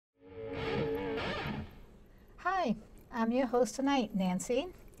I'm your host tonight, Nancy,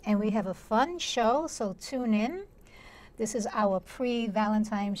 and we have a fun show, so tune in. This is our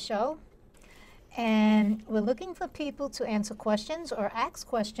pre-Valentine's show, and we're looking for people to answer questions or ask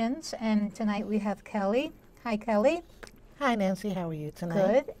questions, and tonight we have Kelly. Hi, Kelly. Hi, Nancy. How are you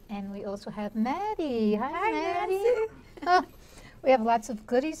tonight? Good. And we also have Maddie. Hi, Maddie. We have lots of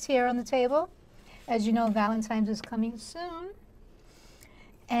goodies here on the table. As you know, Valentine's is coming soon.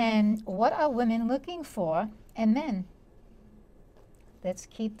 And what are women looking for and men? Let's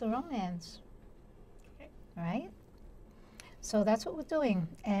keep the romance. Okay. All right? So that's what we're doing.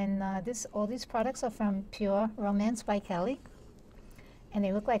 And all these products are from Pure Romance by Kelly. And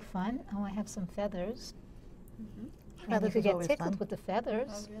they look like fun. Oh, I have some feathers. Mm-hmm. And you could get tickled with the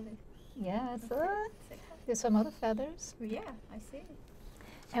feathers. Oh, really? Yes. There's some other feathers. Yeah, I see.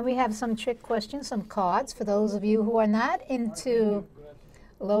 And we have some trick questions, some cards. For those of you who are not into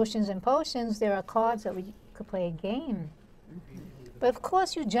lotions and potions, there are cards that we could play a game. But of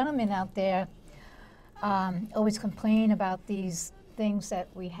course, you gentlemen out there always complain about these things that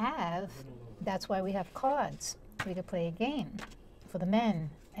we have. That's why we have cards. We could play a game for the men.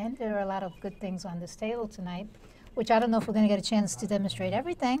 And there are a lot of good things on this table tonight, which I don't know if we're going to get a chance to demonstrate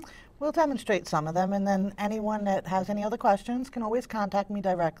everything. We'll demonstrate some of them, and then anyone that has any other questions can always contact me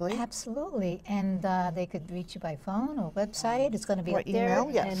directly. Absolutely. And they could reach you by phone or website. It's going to be Or up there.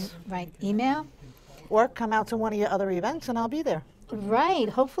 email, yes. And, right, email. Or come out to one of your other events, and I'll be there. Right.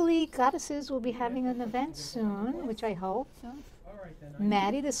 Hopefully, Goddesses will be having an event soon, which I hope.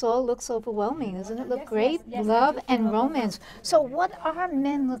 Maddie, this all looks overwhelming. Doesn't it look great? yes, Love and romance. So what are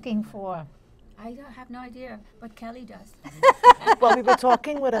men looking for? I have no idea, but Kelly does. Well, we were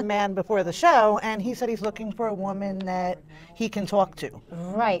talking with a man before the show, and he said he's looking for a woman that he can talk to.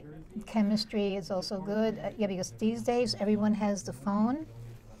 Right. Chemistry is also good. Yeah, because these days everyone has the phone.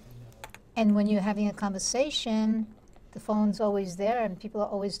 And when you're having a conversation, the phone's always there and people are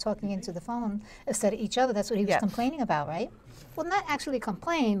always talking into the phone instead of each other. That's what he was complaining about, right? Well, not actually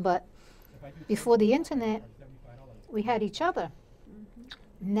complain, but before the internet, we had each other.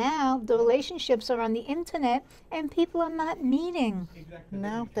 Now the relationships are on the internet and people are not meeting.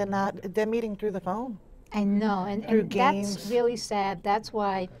 No, they're not. They're meeting through the phone. I know, and that's really sad. That's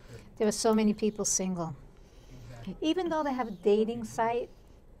why there are so many people single. Even though they have a dating site,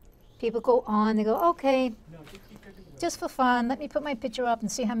 people go on, they go, okay, just for fun, let me put my picture up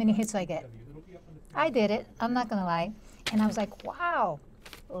and see how many hits I get. I did it, I'm not gonna lie. And I was like, wow,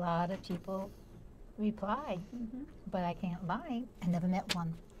 a lot of people reply, but I can't lie. I never met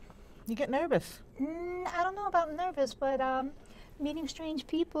one. You get nervous. I don't know about nervous, but meeting strange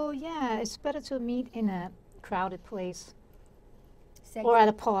people, yeah, it's better to meet in a crowded place or at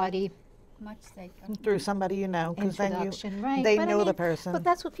a party. Much safer. Through somebody you know, because then Right. they But know I mean, the person. But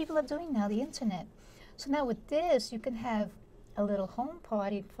that's what people are doing now, the internet. So now with this, you can have a little home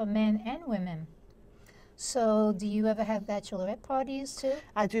party for men and women. So do you ever have bachelorette parties too?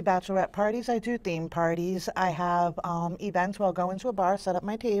 I do bachelorette parties. I do theme parties. I have events where I'll go into a bar, set up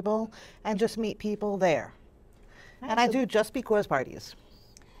my table, and just meet people there. And I do just because parties.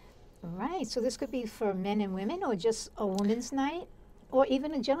 Right. So this could be for men and women, or just a women's night, or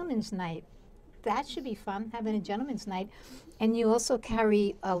even a gentleman's night. That should be fun, having a gentleman's night. And you also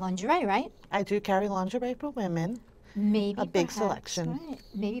carry lingerie, right? I do carry lingerie for women. Maybe a big selection. Right.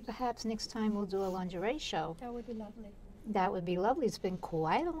 Maybe perhaps next time we'll do a lingerie show. That would be lovely. That would be lovely. It's been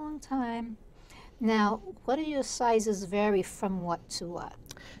quite a long time. Now, what do your sizes vary from what to what?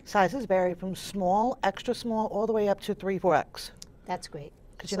 Sizes vary from small, extra small, all the way up to 3, 4X. That's great.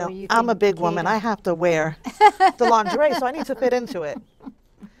 Because, you know, I'm a big woman. I have to wear the lingerie, so I need to fit into it.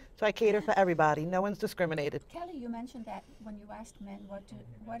 So I cater for everybody. No one's discriminated. Kelly, you mentioned that when you asked men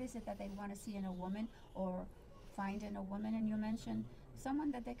what is it that they want to see in a woman or find in a woman, and you mentioned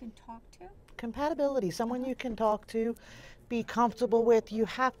someone that they can talk to? Compatibility, someone you can talk to, be comfortable with. You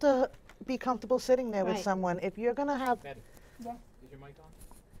have to be comfortable sitting there with someone. If you're going to have... Yeah. Is your mic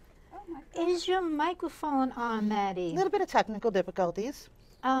on? Oh my God. Is your microphone on, Maddie? A little bit of technical difficulties.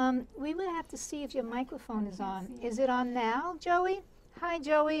 We would have to see if your microphone is on. Is it on now, Joey? Hi,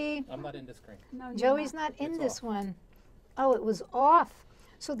 Joey. I'm not in this screen. No, Joey's not in this one. Oh, it was off.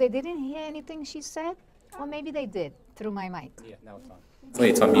 So they didn't hear anything she said? Or maybe they did through my mic. Yeah, now it's on. Wait,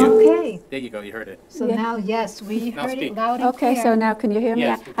 it's on mute. Okay. There you go, you heard it. So now, yes, we Now heard it speak. loud and clear. Okay, so now can you hear me?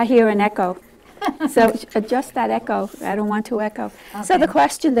 Yes. I hear an echo. So adjust that echo. I don't want to echo. So the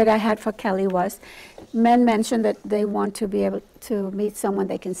question that I had for Kelly was, men mentioned that they want to be able to meet someone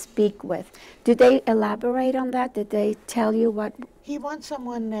they can speak with. Did they elaborate on that? Did they tell you what? He wants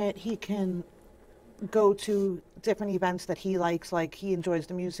someone that he can go to different events that he likes, like he enjoys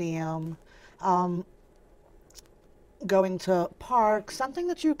the museum. going to parks, something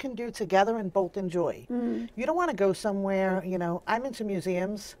that you can do together and both enjoy. You don't want to go somewhere, you know, I'm into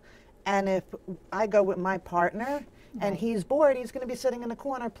museums, and if I go with my partner and he's bored, he's going to be sitting in the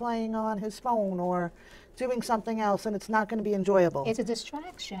corner playing on his phone or doing something else, and it's not going to be enjoyable. It's a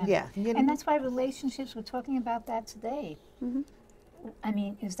distraction. Yeah. And that's why relationships, we're talking about that today. I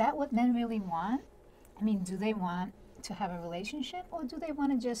mean, is that what men really want? I mean, do they want to have a relationship, or do they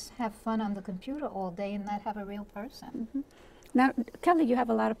want to just have fun on the computer all day and not have a real person? Now, Kelly, you have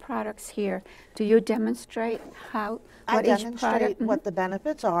a lot of products here. Do you demonstrate I what each demonstrate product? what the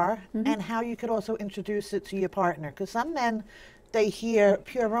benefits are and how you could also introduce it to your partner. Because some men, they hear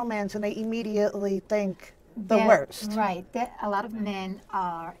pure romance and they immediately think the worst. Right. A lot of men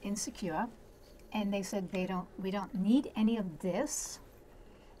are insecure, and they said we don't need any of this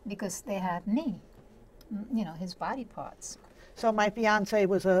because they have me, you know, his body parts. So my fiance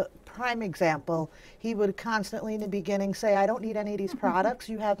was a prime example. He would constantly in the beginning say, I don't need any of these products,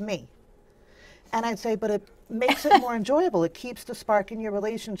 you have me. And I'd say, but it makes it more enjoyable. It keeps the spark in your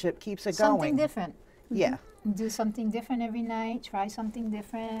relationship, keeps it Something going. different. Yeah. Do something different every night, try something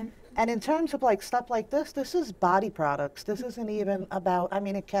different. And in terms of like stuff like this is body products. This isn't even about, I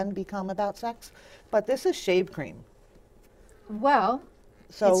mean, it can become about sex, but this is shave cream. Well,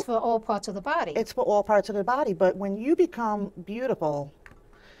 So it's for all parts of the body. it's for all parts of the body, but when you become beautiful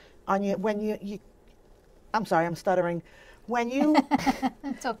on you, when you I'm sorry, I'm stuttering. When you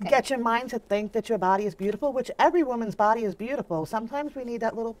It's okay. get your mind to think that your body is beautiful, which every woman's body is beautiful. Sometimes we need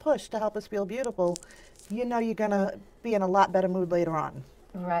that little push to help us feel beautiful. You know you're going to be in a lot better mood later on.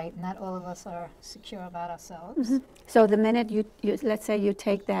 Right. Not all of us are secure about ourselves. So the minute you let's say you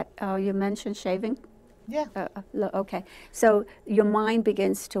take that, you mentioned shaving. Yeah. Okay. So your mind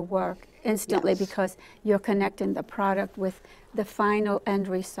begins to work instantly Yes. because you're connecting the product with the final end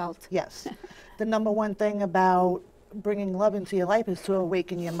result. Yes. The number one thing about bringing love into your life is to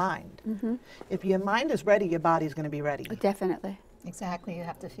awaken your mind. If your mind is ready, your body's going to be ready. Definitely. Exactly. You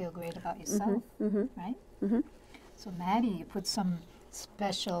have to feel great about yourself. Right? So, Maddie, you put some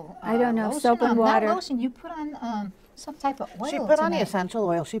special I don't know, lotion soap and on. water. Not lotion. You put on some type of oil She put on the tonight. essential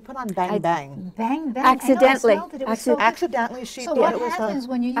oil. She put on Bang Bang. Bang, bang. Accidentally. I know, I smelled it. It was so good. Accidentally, she So thought what it was happens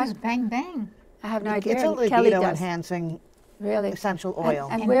when you use Bang Bang? I have no idea. it's a Kelly libido does. enhancing Really. essential oil.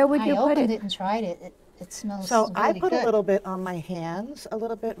 And where would you I put opened it? it and tried it. It smells So I really put good. a little bit on my hands, a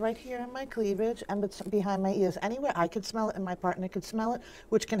little bit right here in my cleavage, and behind my ears. Anywhere I could smell it and my partner could smell it,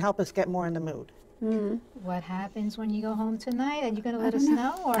 which can help us get more in the mood. What happens when you go home tonight? Are you going to let us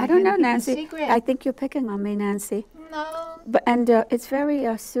know? Or I are don't you know, gonna keep it Nancy. Secret? I think you're picking on me, Nancy. No. But it's very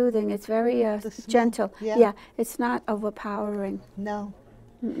soothing. It's very smell, gentle. yeah. It's not overpowering. No,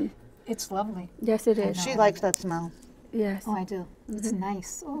 It's lovely. Yes, it is. she likes that smell. Yes, Oh, I do. It's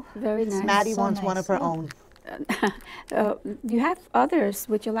nice. Oh, very nice. Maddie so wants one nice. of her Oh. own. You have others.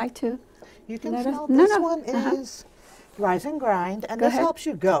 Would you like to? You can Let us- smell no, this no. one is Rise and Grind, and Go this ahead. helps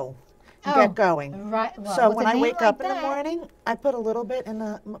you go, Oh, get going. Right. Well, So with when a I name wake like up in the that- morning, I put a little bit in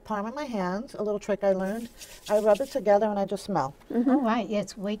the palm of my hands, a little trick I learned. I rub it together and I just smell. Oh, right. Yeah,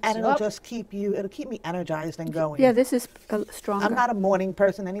 it wakes And you it'll up. just it'll keep me energized and going. Yeah, this is stronger. I'm not a morning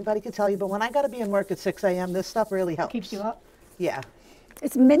person, anybody could tell you, but when I got to be in work at 6 a.m., this stuff really helps. Keeps you up. Yeah.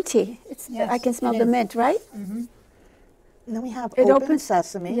 It's minty. I Yes, can smell it the is. mint, right? And then we have It open opens-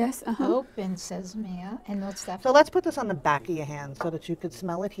 sesame. Yes. Open sesame, yeah. And what's that? So let's put this on the back of your hand so that you could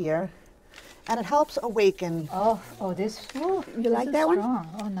smell it here. And it helps awaken. Oh, this. Ooh, You this like is that one? strong.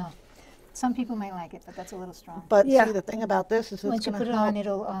 Oh, no. Some people might like it, but that's a little strong. But Yeah. see, the thing about this is it's Once you going put to it on, help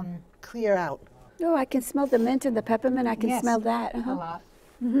it'll clear out. Oh, I can smell the mint and the peppermint. I can yes, smell that. a lot.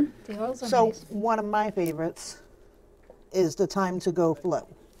 The oils are So nice. one of my favorites is the Time to Go Flow.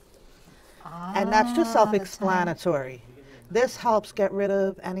 And that's just Ah, the time. self-explanatory. This helps get rid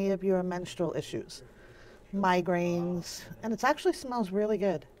of any of your menstrual issues, migraines, and it actually smells really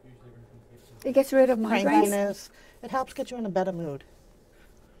good. It gets rid of migraines. Crankiness. It helps get you in a better mood.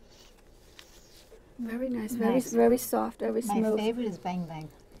 Very nice. Nice. Very soft. Very My smooth. favorite is Bang Bang.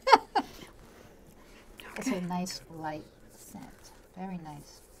 It's a nice light scent. Very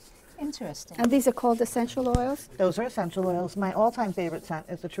nice. Interesting. And these are called essential oils. Those are essential oils. My all-time favorite scent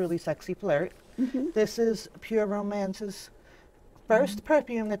is the Truly Sexy Flirt. This is Pure Romance's first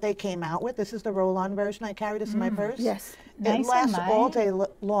perfume that they came out with. This is the roll-on version. I carry this in my purse. Yes. Nice It lasts one, all Mike. day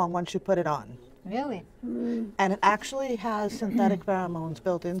long once you put it on. Really? And it actually has synthetic pheromones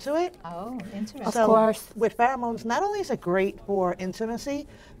built into it. Oh, interesting. Of So course. with pheromones, not only is it great for intimacy,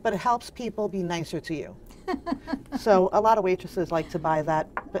 but it helps people be nicer to you. So a lot of waitresses like to buy that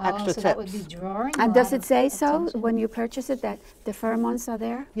for extra so tips. that would be drawing. a And does lot it say of so attention. when you purchase it that the pheromones are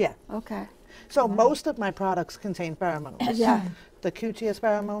there? Yeah. Okay. So most of my products contain pheromones. Yeah. The Coochie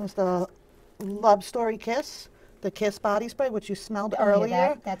pheromones, the Love Story Kiss, the Kiss body spray, which you smelled Oh, yeah,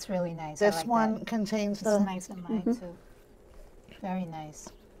 earlier. that's really nice. I This like one that. contains It's the. nice in mine too. Very nice.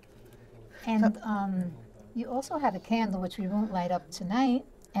 And you also have a candle, which we won't light up tonight,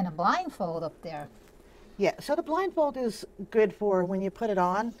 and a blindfold up there. Yeah, so the blindfold is good for when you put it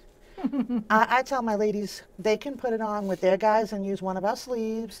on. I tell my ladies they can put it on with their guys and use one of our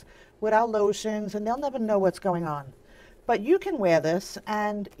sleeves with our lotions, and they'll never know what's going on. But you can wear this,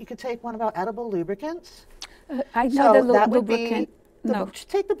 and you could take one of our edible lubricants. I know the that would lubricant. be, No.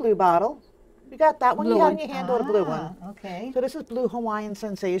 take the blue bottle. You got that one, Blue you got one. in your hand, or the blue one. Okay. So this is Blue Hawaiian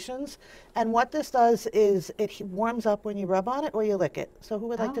Sensations. And what this does is it warms up when you rub on it or you lick it. So who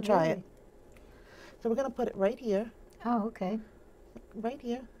would like Oh, to try it? really? So we're going to put it right here, Oh, okay. right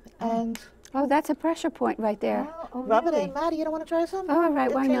here. And Oh, that's a pressure point right there. Oh, rub it really? in. Maddie, you don't want to try some? Oh, all right,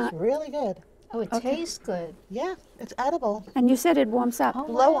 It why tastes not? really good. Oh, it tastes good. Yeah, it's edible. And you said it warms up. Oh,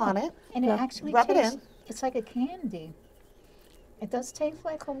 Blow wow. on it. And it Yeah. actually Rub it tastes, in. it's like a candy. It does taste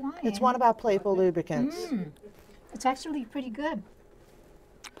like Hawaiian. It's one of our playful lubricants. It's actually pretty good.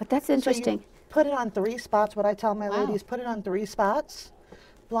 But that's So you interesting. put it on 3 spots. What I tell my Wow. ladies, put it on 3 spots.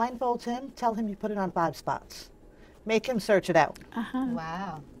 Blindfold him. Tell him you put it on 5 spots. Make him search it out.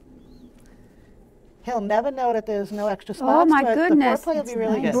 Wow. He'll never know that there's no extra spots. Oh my but goodness. The foreplay will be It's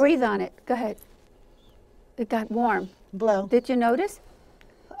really nice. good. Breathe on it. Go ahead. It got warm. Blow. Did you notice?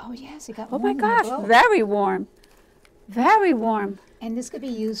 Oh, yes, it got Oh warm my in the gosh, blow. very warm. Very warm. And this could be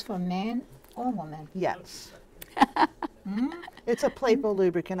used for man or woman. Yes. It's a playful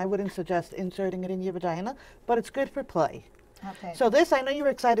lubricant. I wouldn't suggest inserting it in your vagina, but it's good for play. Okay. So this, I know you were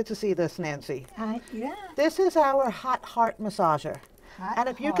excited to see this, Nancy. Yeah. This is our hot heart massager. Hot And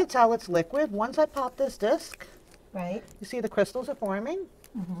if you heart. could tell, it's liquid. Once I pop this disc, Right. you see the crystals are forming.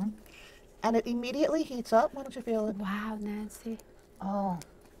 And it immediately heats up. Why don't you feel it? Wow, Nancy. Oh,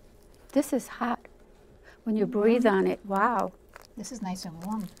 This is hot. When you breathe on it, wow. this is nice and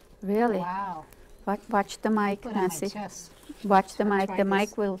warm. Really. Wow. Watch the mic, Put it on my Nancy. chest. Watch the I'll mic. try The this.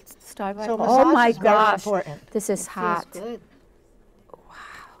 mic will start right. So Oh massage my is very gosh. important. This is hot. Feels good. Wow.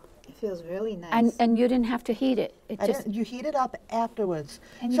 It feels really nice. And you didn't have to heat it. It And just you heat it up afterwards.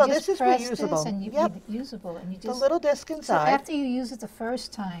 And you So just this is press reusable. This and you Yep. usable, and you The just little disc so inside. after you use it the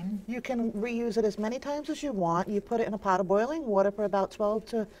first time. You can reuse it as many times as you want. You put it in a pot of boiling water for about 12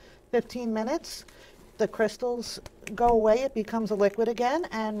 to 15 minutes. The crystals go away, it becomes a liquid again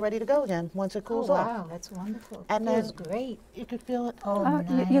and ready to go again once it cools oh, off. wow, that's wonderful. And Feels then- great. You could feel it. Oh, Oh,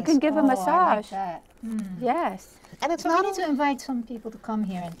 nice. you can give a Oh, I like massage. that. yes. And it's So we not need to only, invite some people to come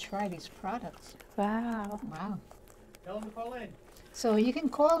here and try these products. Wow. Wow. Tell them to call in. So you can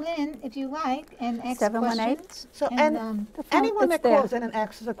call in if you like and ask 718? questions. So, and, and The phone, anyone that it's there. calls in and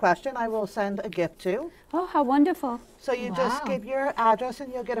asks a question, I will send a gift to. Oh, how wonderful. So you just Wow. give your address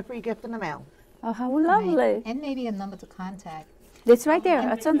and you'll get a free gift in the mail. Oh, how right, lovely. and maybe a number to contact. It's right there.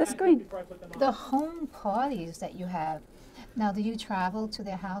 It's on the screen. Before I put them on. The home parties that you have. Now, do you travel to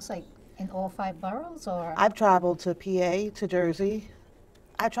their house like in all 5 boroughs or? I've traveled to PA, to Jersey.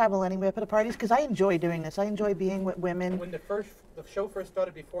 I travel anywhere for the parties because I enjoy doing this. I enjoy being with women. When the show first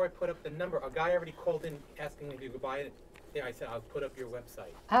started, before I put up the number, a guy already called in asking me if you could buy it. Yeah, I said I'll put up your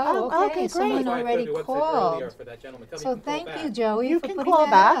website. Oh, Oh, okay. okay, Someone great. That's why I put already up your website earlier called. for that gentleman. Tell me So you can call thank back. you, Joey, You for can putting call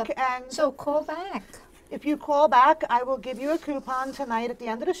that back up. and So call back. if you call back, I will give you a coupon tonight at the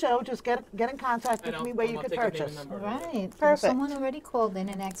end of the show. Just get in contact with And me where you I'll could take your name purchase. and number. Right. Well, Perfect. someone already called in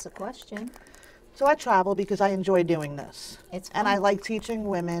and asked a question. So I travel because I enjoy doing this. It's And fun. I like teaching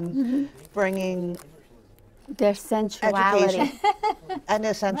women, bringing Their sensuality. education and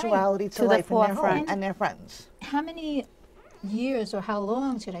their sensuality to To the life in their home forefront. and their friends. How many years, or how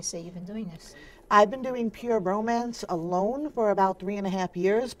long should I say, you've been doing this? I've been doing pure romance alone for about 3.5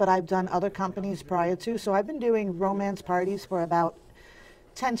 years, but I've done other companies prior to. So I've been doing romance parties for about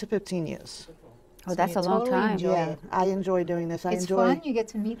 10 to 15 years. Oh, that's you a long totally time. enjoy Yeah, it. I enjoy doing this. I It's enjoy. fun. You get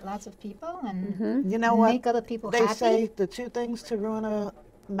to meet lots of people and You know what? make other people They happy. say the 2 things to ruin a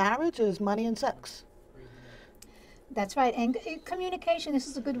marriage is money and sex. That's right. And communication, this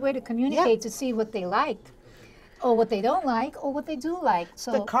is a good way to communicate to see what they like or what they don't like or what they do like.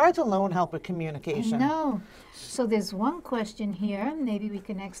 So The cards alone help with communication. no. So there's one question here. Maybe we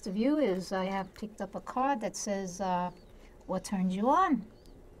can ask the viewers. I have picked up a card that says, what turns you on?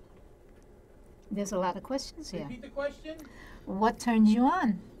 There's a lot of questions here. Repeat the question. What turns you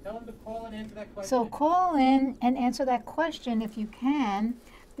on? Tell them to call and answer that question. So call in and answer that question if you can.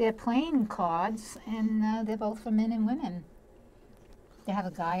 They're playing cards, and they're both for men and women. They have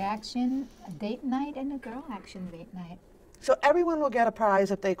a guy action, a date night, and a girl action date night. So everyone will get a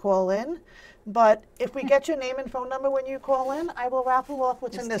prize if they call in. But if we get your name and phone number when you call in, I will raffle off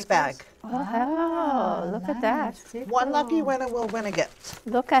what's in this bag. Oh, look at that. One lucky winner will win a gift.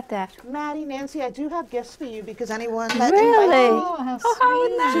 Look at that. Maddie, Nancy, I do have gifts for you because anyone that Really? invites Oh, how how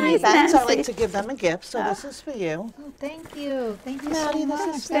sweet. me to nice, events, I like Nancy. to give them a gift. So this is for you. Oh, thank you. Thank you Maddie, so this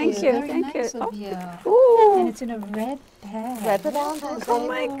much. is That was Thank you, very thank you. nice of Oh. you. And Ooh. it's in a red bag. Red for Valentine's Oh Day.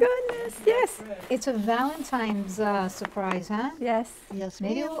 my goodness, yes. It's a Valentine's surprise, huh? Yes. Yes,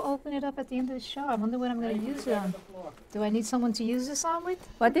 Maybe ma'am. we'll open it up at the end of the show. I wonder what I'm going to use it on. Do I need someone to use this on with?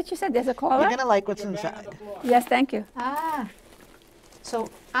 What did you say? There's a You're caller? going to like what's inside. Yes, thank you. Ah. So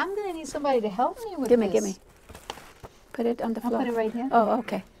I'm going to need somebody to help me with Give me, this. give me. Put it on the I'll floor. put it right here. Oh,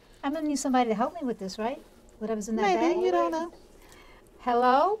 okay. I'm going to need somebody to help me with this, right? Whatever's in that Maybe, bag. you don't know.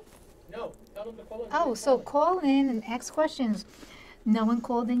 Hello? No, tell them to call in. Oh, so call in and ask questions. No one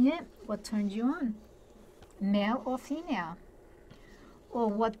called in yet. What turns you on? Male or female? Or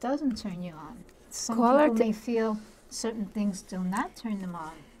what doesn't turn you on? Some Caller people to- may feel certain things do not turn them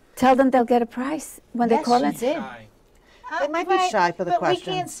on. Tell them they'll get a prize when they Yes, call she in. did. Shy. They might be shy for the but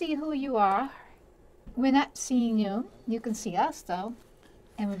question. we can't see who you are. We're not seeing you. You can see us, though,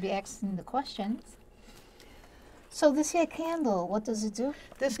 and we'll be asking the questions. So this here candle, what does it do?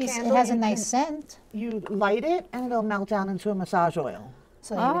 This It candle, has a you nice scent. You light it and it'll melt down into a massage oil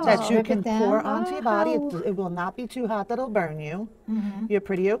So you would that just you rip can it down. pour onto your body. Oh. It will not be too hot that it'll burn you. Mm-hmm. You're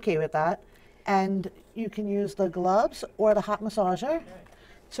pretty okay with that. And you can use the gloves or the hot massager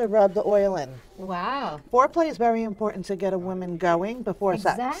to rub the oil in. Wow. Foreplay is very important to get a woman going before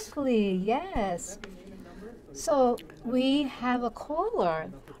sex. Exactly, yes. So we have a caller.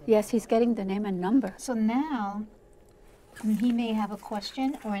 Yes, he's getting the name and number. So now he may have a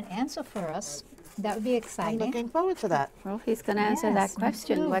question or an answer for us. That would be I'm exciting. looking forward to that. Well, he's going to answer Yes, that me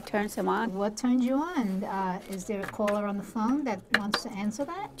question. too. What turns him on? What turns you on? Is there a caller on the phone that wants to answer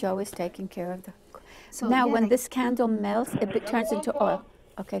that? Joe is taking care of the. So Now, yeah, when they- this candle melts, it turns into oil.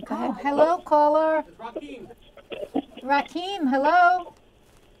 Okay, go Oh, ahead. hello, caller. Rakeem. Rakeem, hello.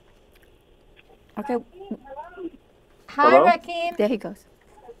 Okay, Hi, Hello? Rakeem. there he goes.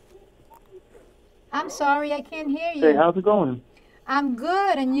 I'm sorry, I can't hear you. Hey, how's it going? I'm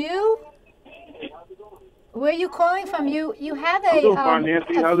good, and you? Where are you calling from? You have I'm a doing fine,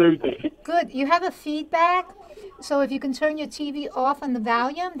 Nancy. How's everything? good. You have a feedback, so if you can turn your TV off on the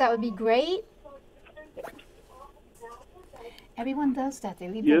volume, that would be great. Everyone does that. They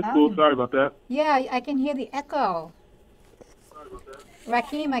leave Yeah, the it's cool. volume. Sorry about that. Yeah, I can hear the echo.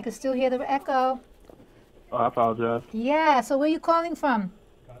 Rakeem, I can still hear the echo. Oh, I apologize. Yeah. So where are you calling from?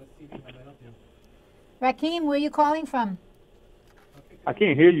 Rakeem, where are you calling from? I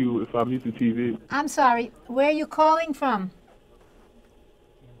can't hear you if I'm using TV. I'm sorry. Where are you calling from?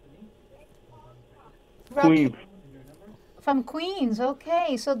 Queens. From Queens,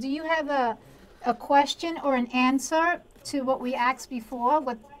 okay. So do you have a question or an answer to what we asked before?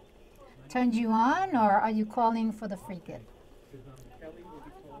 What turned you on, or are you calling for the free gift?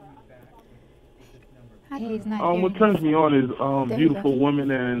 He's not hearing What you. turns me on is There you beautiful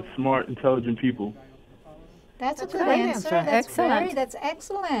women and smart, intelligent people. That's a That's a good great answer. answer. Excellent. That's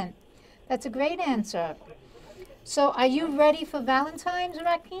excellent. That's a great answer. So are you ready for Valentine's,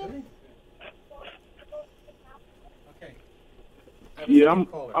 Rakeem? Okay. I have a Yeah, second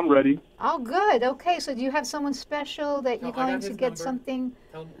caller. I'm ready. Oh, good. Okay, so do you have someone special that No, you're I got going to his get number. something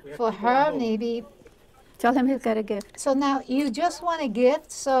Tell 'em we have for people on her, hold. maybe? Tell him he's got a gift. So now you just want a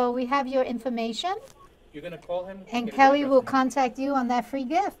gift, so we have your information, You're gonna call him. and get his Kelly address will and- contact you on that free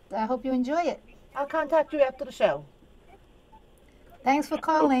gift. I hope you enjoy it. I'll contact you after the show. Thanks for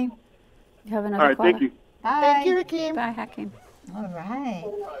calling. You have All another right, caller? thank you. Bye. Thank you, Rakeem. Bye, Hakeem. All right.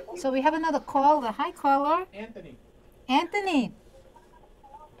 So we have another caller. Hi, caller. Anthony. Anthony.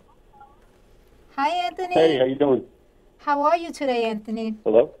 Hi, Anthony. Hey, how you doing? How are you today, Anthony?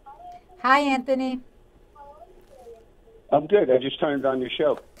 Hello? Hi, Anthony. I'm good. I just turned on your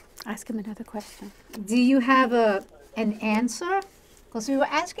show. Ask him another question. Do you have an answer? Because we were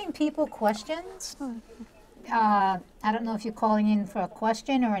asking people questions. I don't know if you're calling in for a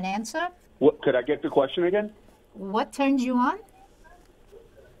question or an answer. What could I get the question again? What turns you on?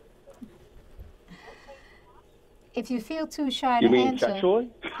 If you feel too shy You to mean answer, sexually?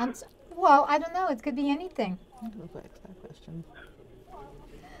 well, I don't know. It could be anything.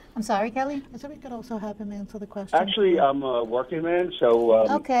 I'm sorry, Kelly. I said we could also have him answer the question. Actually, I'm a working man, so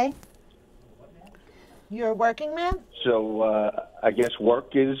Okay. You're a working man? I guess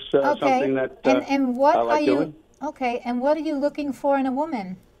work is Okay. something that And what I like are you? doing. Okay. And what are you looking for in a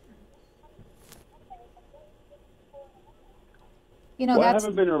woman? You know, Well, I that's,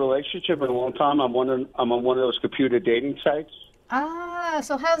 haven't been in a relationship in a long time. I'm on one of those computer dating sites.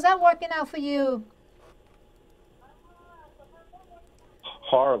 so how's that working out for you?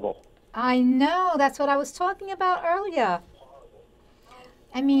 Horrible. I know, that's what I was talking about earlier.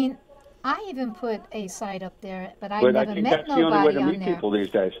 I mean, I even put a site up there, but I But I never think met that's the only way nobody to on meet there. people these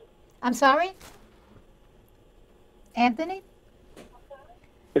days. I'm sorry? Anthony?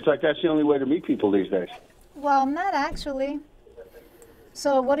 It's like that's the only way to meet people these days. Well, not actually.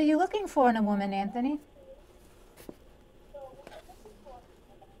 So what are you looking for in a woman, Anthony?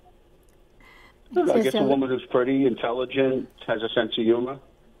 I guess a woman who's pretty, intelligent, has a sense of humor.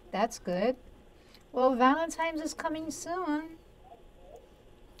 That's good. Well, Valentine's is coming soon.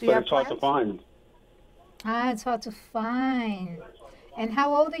 Do you But have it's hard to plans? find. It's hard to find. And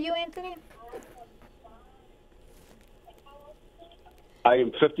how old are you, Anthony? I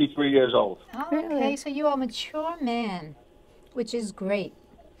am 53 years old. Oh, okay, so you are a mature man, which is great.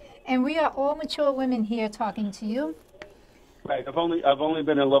 And we are all mature women here talking to you. Right. I've only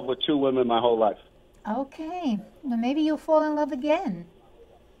been in love with 2 women my whole life. Okay, well, maybe you'll fall in love again.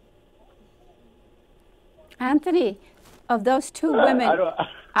 Anthony, of those 2 women, I don't,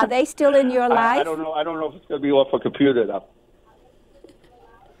 are they still in your life? I don't know. I don't know if it's going to be off a computer though.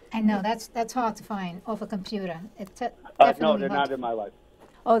 I know, that's hard to find off a computer. It's No, definitely they're hard not in my life.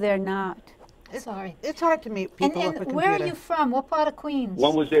 Oh, they're not. Sorry. It's hard to meet people off a And computer. where are you from? What part of Queens?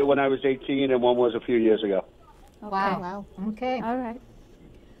 One was there when I was 18, and one was a few years ago. Wow. Wow. Okay. All right.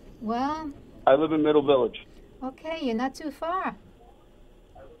 Well, I live in Middle Village. okay, you're not too far.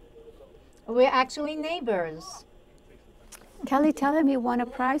 We're actually neighbors. Kelly, tell him you won a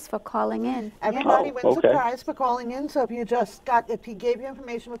prize for calling in. Everybody Oh, wins okay. a prize for calling in, so if he gave you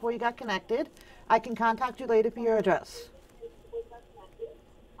information before you got connected, I can contact you later for your address.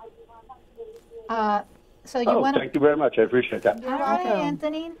 So you Oh, want to... thank you very much. I appreciate that. All right, welcome.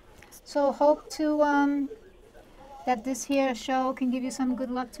 Anthony. So hope to that this here show can give you some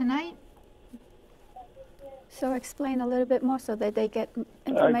good luck tonight. So explain a little bit more so that they get I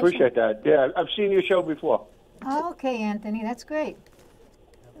information. appreciate that. Yeah, I've seen your show before. Okay, Anthony, that's great.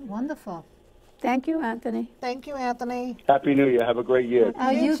 Wonderful. Thank you, Anthony. Thank you, Anthony. Happy New Year. Have a great year. Oh,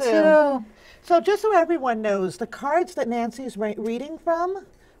 You you too. too. So just so everyone knows, the cards that Nancy's reading from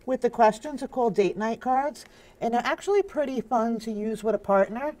with the questions are called date night cards, and they're actually pretty fun to use with a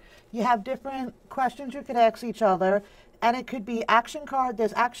partner. You have different questions you could ask each other, and it could be action card.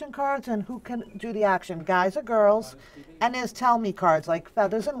 There's action cards and who can do the action, guys or girls, and there's tell me cards like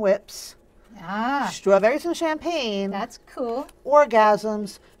feathers and whips, strawberries and champagne, That's cool.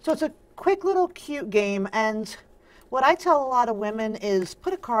 orgasms. So it's a quick little cute game, and what I tell a lot of women is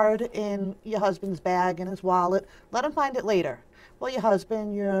put a card in your husband's bag, in his wallet, let him find it later. Well, your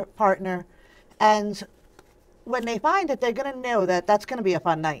husband, your partner, and when they find it, they're going to know that that's going to be a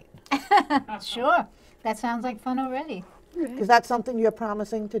fun night, Sure. That sounds like fun already. because that's something you're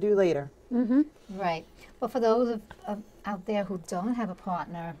promising to do later. Right. Well, for those out there who don't have a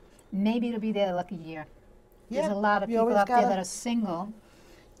partner, maybe it'll be their lucky year. There's a lot of you people always out there gotta- that are single,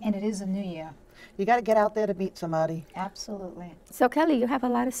 and it is a new year. You got to get out there to meet somebody. Absolutely. So Kelly, you have a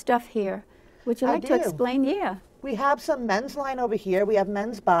lot of stuff here. Would you I like to do. explain? Yeah. We have some men's line over here. We have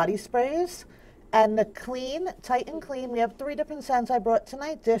men's body sprays. And the Clean, Titan Clean, we have 3 different scents I brought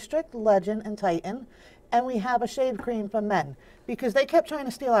tonight, District, Legend, and Titan. And we have a shave cream for men, because they kept trying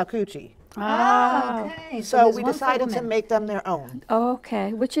to steal our coochie. Okay. So there's we one for decided to women. make them their own.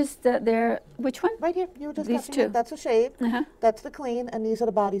 Okay. Which is which one? Right here, you were These discussing two. it. That's a shave, Uh-huh. that's the Clean, and these are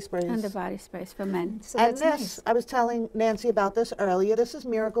the body sprays. And the body sprays for men. So And that's this, nice. I was telling Nancy about this earlier, this is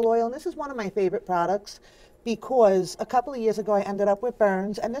Miracle Oil, and this is one of my favorite products because a couple of years ago I ended up with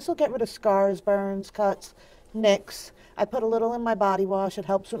burns, and this will get rid of scars, burns, cuts, nicks. I put a little in my body wash, it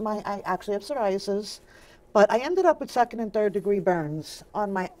helps with I actually have psoriasis, but I ended up with 2nd and 3rd degree burns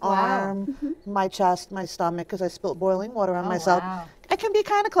on my arm, my chest, my stomach, because I spilt boiling water on myself. Wow. I can be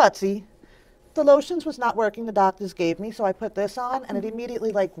kind of klutzy. The lotions was not working the doctors gave me, so I put this on, and it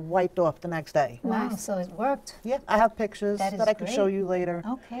immediately like wiped off the next day. Wow, so it worked. Yeah, I have pictures That that, is I can show great. you later.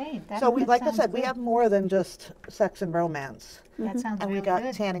 Okay. That, So we, that like I sounds said, we good. have more than just sex and romance. That sounds And really we got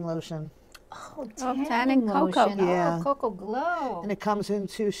good. tanning lotion. Oh, tanning cocoa. lotion. Yeah. Oh, cocoa glow. And it comes in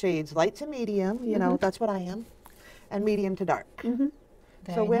 2 shades, light to medium, you know, that's what I am, and medium to dark. So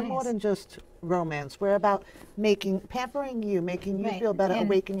Very we're more nice. than just romance. We're about pampering you, making you Right. feel better, And-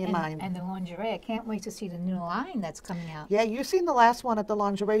 awaken your and- mind. And the lingerie. I can't wait to see the new line that's coming out. Yeah, you've seen the last one at the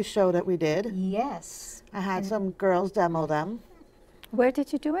lingerie show that we did. Yes. I had some girls demo them. Where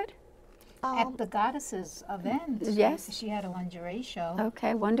did you do it? At the Goddesses event. Yes. She had a lingerie show.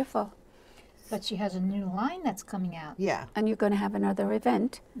 Okay, wonderful. But she has a new line that's coming out. Yeah. And you're going to have another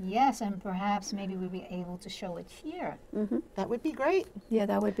event. Yes, and perhaps maybe we'll be able to show it here. That would be great. Yeah,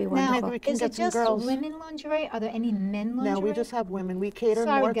 that would be Now, wonderful. Maybe we can is get it some just girls. women lingerie? Are there any men lingerie? No, we just have women. We cater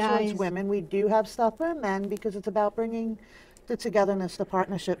Sorry, more guys. towards women. We do have stuff for men because it's about bringing the togetherness, the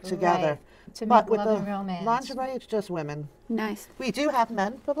partnership together. Right. To But make with love the and romance. lingerie, it's just women. Nice. We do have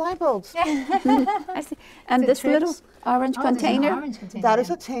men for blindfolds. I see. And The this little tricks? orange Oh, there's an container? orange container. That is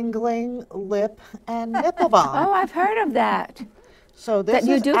a tingling lip and nipple balm. Oh, I've heard of that. So this that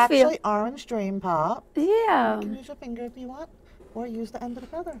you is do feel- actually orange dream pop. Yeah. You can use your finger if you want, or use the end of the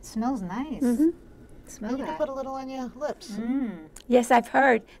feather. It smells nice. Smell And you can that. put a little on your lips. Yes, I've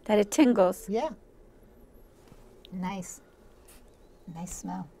heard that it tingles. Yeah. Nice. Nice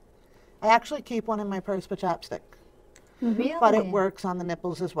smell. I actually keep one in my purse for chapstick, Really? but it works on the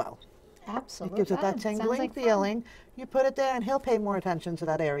nipples as well. Absolutely. It gives it Oh, that sounds tingling like fun. feeling. You put it there, and he'll pay more attention to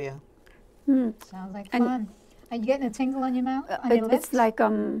that area. Sounds like And- fun. Are you getting a tingle on your mouth? On your lips? It's like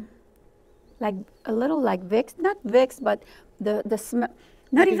a little like Vicks, not Vicks, but the smell.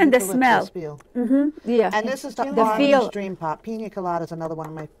 Not Like a even the eucalyptus smell. feel. Yeah. And this is the, really orange feel. dream pop. Pina colada is another one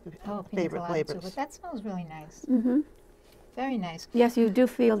of my Oh, pina favorite colada too, flavors. but that smells really nice. Very nice. Yes, you do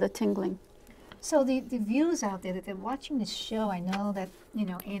feel the tingling. So the viewers out there that they're watching this show, I know that,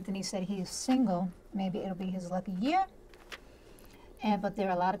 Anthony said he is single. Maybe it'll be his lucky year. But there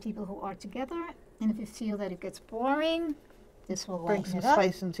are a lot of people who are together. And if you feel that it gets boring, this will Bring lighten some it up.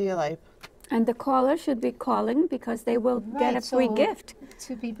 spice into your life. And the caller should be calling because they will get Right, a free so gift.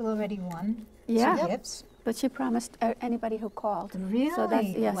 2 people already won. Yeah. 2 gifts. But she promised anybody who called. Really? So that's,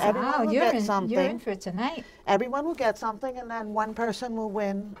 yes. Wow, Everyone will you're get in, something. You're in for it tonight. Everyone will get something, and then one person will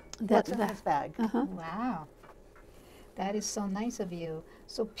win what's in his bag. Wow. That is so nice of you.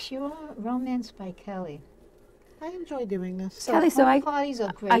 So Pure Romance by Kelly. I enjoy doing this. So Kelly, so home parties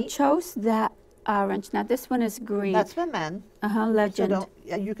are great. I chose that orange. Now this one is green. That's for men. So Legend.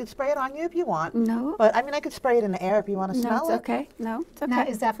 you can spray it on you if you want. No. But I mean, I could spray it in the air if you want to No, smell it's it. okay. No, it's okay. Now,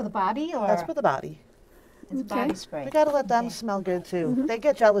 is that for the body or That's for the body. it's body spray? We got to let them smell good too. They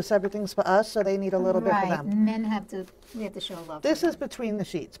get jealous everything's for us, so they need a little bit for them. Men we have to show love. This is Between the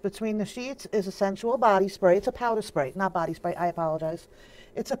Sheets. Between the Sheets is a sensual body spray. It's a powder spray, not body spray. I apologize.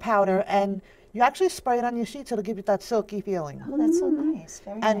 It's a powder, and you actually spray it on your sheets. It'll give you that silky feeling. Oh, that's so nice.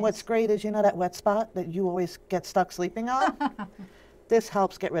 Very And nice. what's great is, that wet spot that you always get stuck sleeping on? This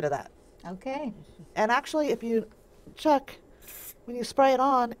helps get rid of that. Okay. And actually, if you check, when you spray it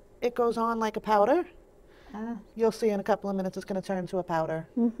on, it goes on like a powder. You'll see in a couple of minutes it's going to turn into a powder.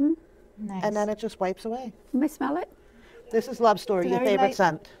 Nice. And then it just wipes away. Let me smell it. This is Love Story, your Very favorite light.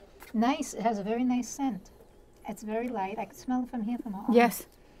 scent. Nice. It has a very nice scent. It's very light. I can smell it from here from home. Yes.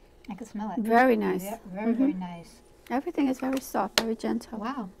 I can smell it. Very nice. Yeah, very, very nice. Everything is very soft, very gentle.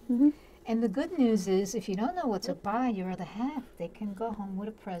 Wow. And the good news is, if you don't know what to buy your other half, they can go home with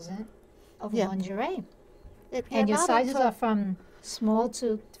a present of Yeah. lingerie. If you're And your not sizes into- are from small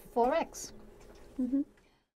to 4X.